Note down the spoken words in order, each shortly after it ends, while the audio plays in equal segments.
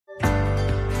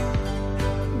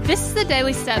This is the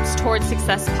Daily Steps Towards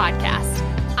Success podcast.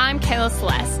 I'm Kayla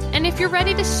Celeste, and if you're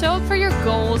ready to show up for your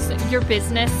goals, your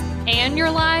business, and your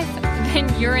life, then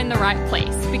you're in the right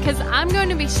place, because I'm going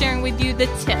to be sharing with you the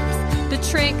tips, the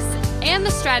tricks, and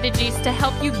the strategies to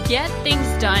help you get things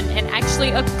done and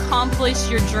actually accomplish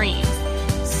your dreams.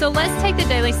 So let's take the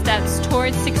daily steps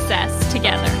towards success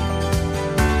together.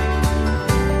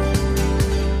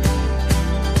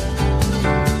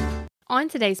 On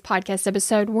today's podcast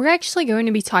episode, we're actually going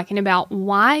to be talking about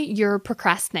why you're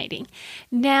procrastinating.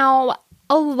 Now,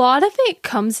 a lot of it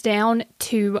comes down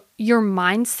to your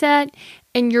mindset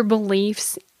and your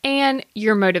beliefs and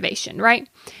your motivation, right?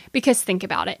 Because think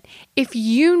about it. If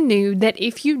you knew that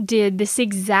if you did this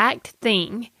exact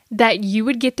thing, that you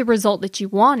would get the result that you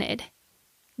wanted,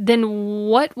 then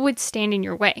what would stand in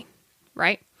your way,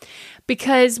 right?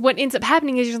 Because what ends up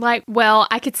happening is you're like, well,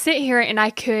 I could sit here and I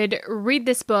could read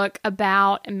this book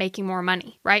about making more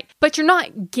money, right? But you're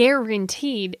not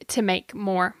guaranteed to make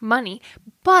more money.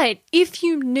 But if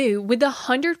you knew with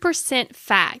 100%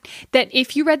 fact that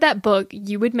if you read that book,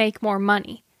 you would make more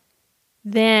money,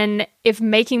 then if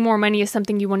making more money is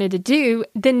something you wanted to do,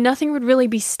 then nothing would really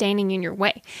be standing in your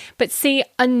way. But see,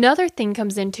 another thing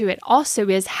comes into it also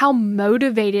is how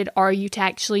motivated are you to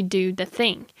actually do the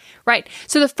thing, right?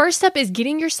 So the first step is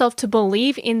getting yourself to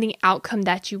believe in the outcome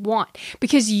that you want,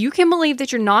 because you can believe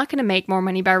that you're not going to make more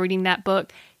money by reading that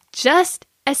book just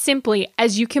as simply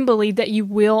as you can believe that you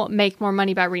will make more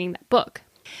money by reading that book.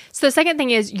 So the second thing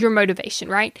is your motivation,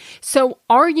 right? So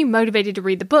are you motivated to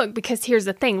read the book? Because here's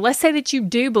the thing. Let's say that you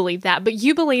do believe that, but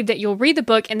you believe that you'll read the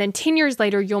book and then 10 years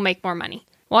later, you'll make more money.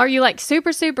 Well, are you like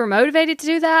super motivated to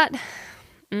do that?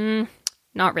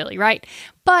 Not really, right?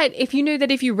 But if you knew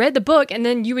that if you read the book and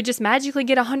then you would just magically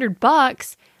get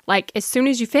 $100, like as soon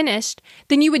as you finished,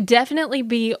 then you would definitely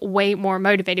be way more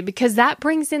motivated, because that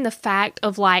brings in the fact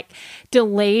of like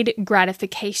delayed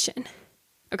gratification.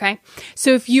 Okay,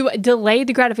 so if you delay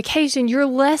the gratification, you're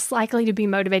less likely to be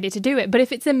motivated to do it. But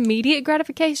if it's immediate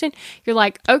gratification, you're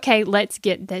like, okay, let's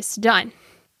get this done.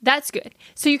 That's good.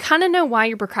 So you kind of know why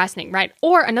you're procrastinating, right?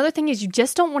 Or another thing is you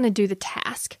just don't want to do the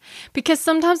task, because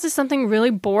sometimes it's something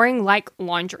really boring like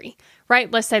laundry, right?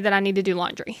 Let's say that I need to do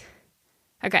laundry.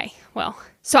 Okay, well,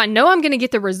 so I know I'm going to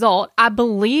get the result. I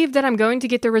believe that I'm going to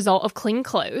get the result of clean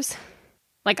clothes.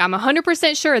 Like I'm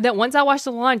 100% sure that once I wash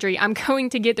the laundry, I'm going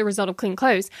to get the result of clean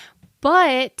clothes.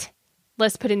 But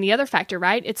let's put in the other factor,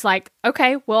 right? It's like,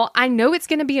 okay, well, I know it's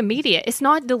going to be immediate. It's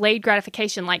not delayed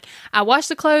gratification. Like I wash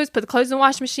the clothes, put the clothes in the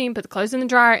washing machine, put the clothes in the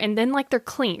dryer, and then like they're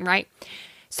clean, right?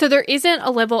 So there isn't a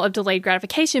level of delayed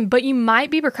gratification, but you might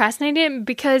be procrastinating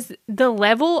because the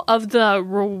level of the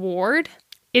reward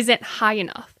isn't high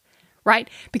enough.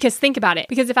 Right? Because think about it.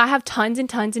 Because if I have tons and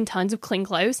tons and tons of clean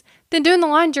clothes, then doing the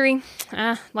laundry,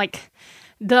 like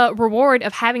the reward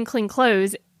of having clean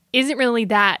clothes isn't really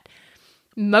that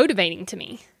motivating to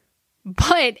me.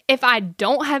 But if I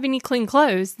don't have any clean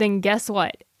clothes, then guess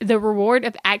what? The reward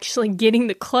of actually getting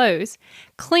the clothes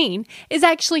clean is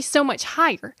actually so much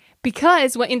higher,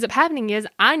 because what ends up happening is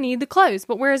I need the clothes.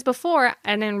 But whereas before,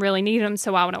 I didn't really need them,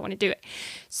 so why would I want to do it?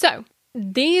 So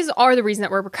these are the reason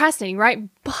that we're procrastinating, right?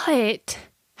 But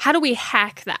how do we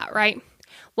hack that, right?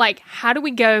 Like, how do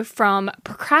we go from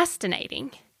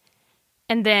procrastinating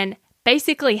and then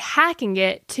basically hacking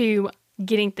it to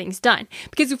getting things done?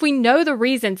 Because if we know the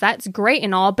reasons, that's great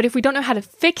and all, but if we don't know how to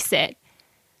fix it,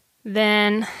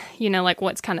 then, like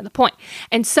what's kind of the point?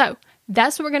 And so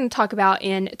that's what we're going to talk about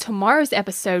in tomorrow's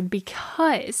episode,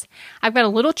 because I've got a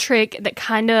little trick that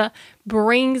kind of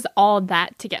brings all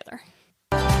that together.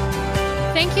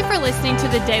 Thank you for listening to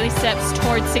the Daily Steps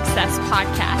Towards Success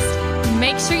podcast.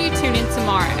 Make sure you tune in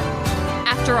tomorrow.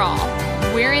 After all,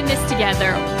 we're in this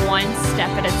together, one step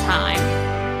at a time.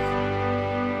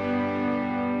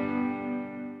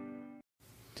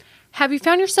 Have you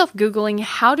found yourself Googling,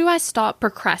 how do I stop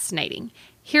procrastinating?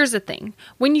 Here's the thing.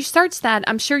 When you search that,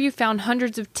 I'm sure you found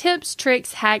hundreds of tips,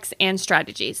 tricks, hacks, and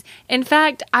strategies. In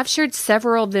fact, I've shared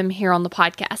several of them here on the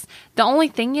podcast. The only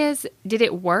thing is, did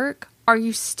it work? Are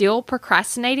you still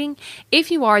procrastinating?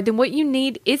 If you are, then what you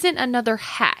need isn't another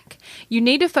hack. You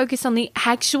need to focus on the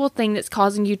actual thing that's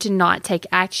causing you to not take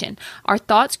action. Our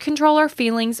thoughts control our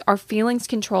feelings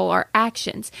control our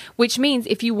actions, which means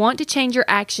if you want to change your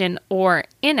action or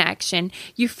inaction,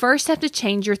 you first have to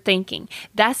change your thinking.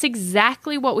 That's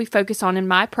exactly what we focus on in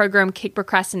my program, Kick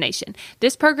Procrastination.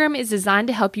 This program is designed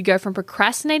to help you go from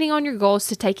procrastinating on your goals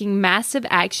to taking massive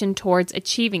action towards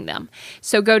achieving them.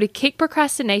 So go to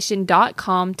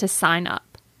kickprocrastination.com to sign up.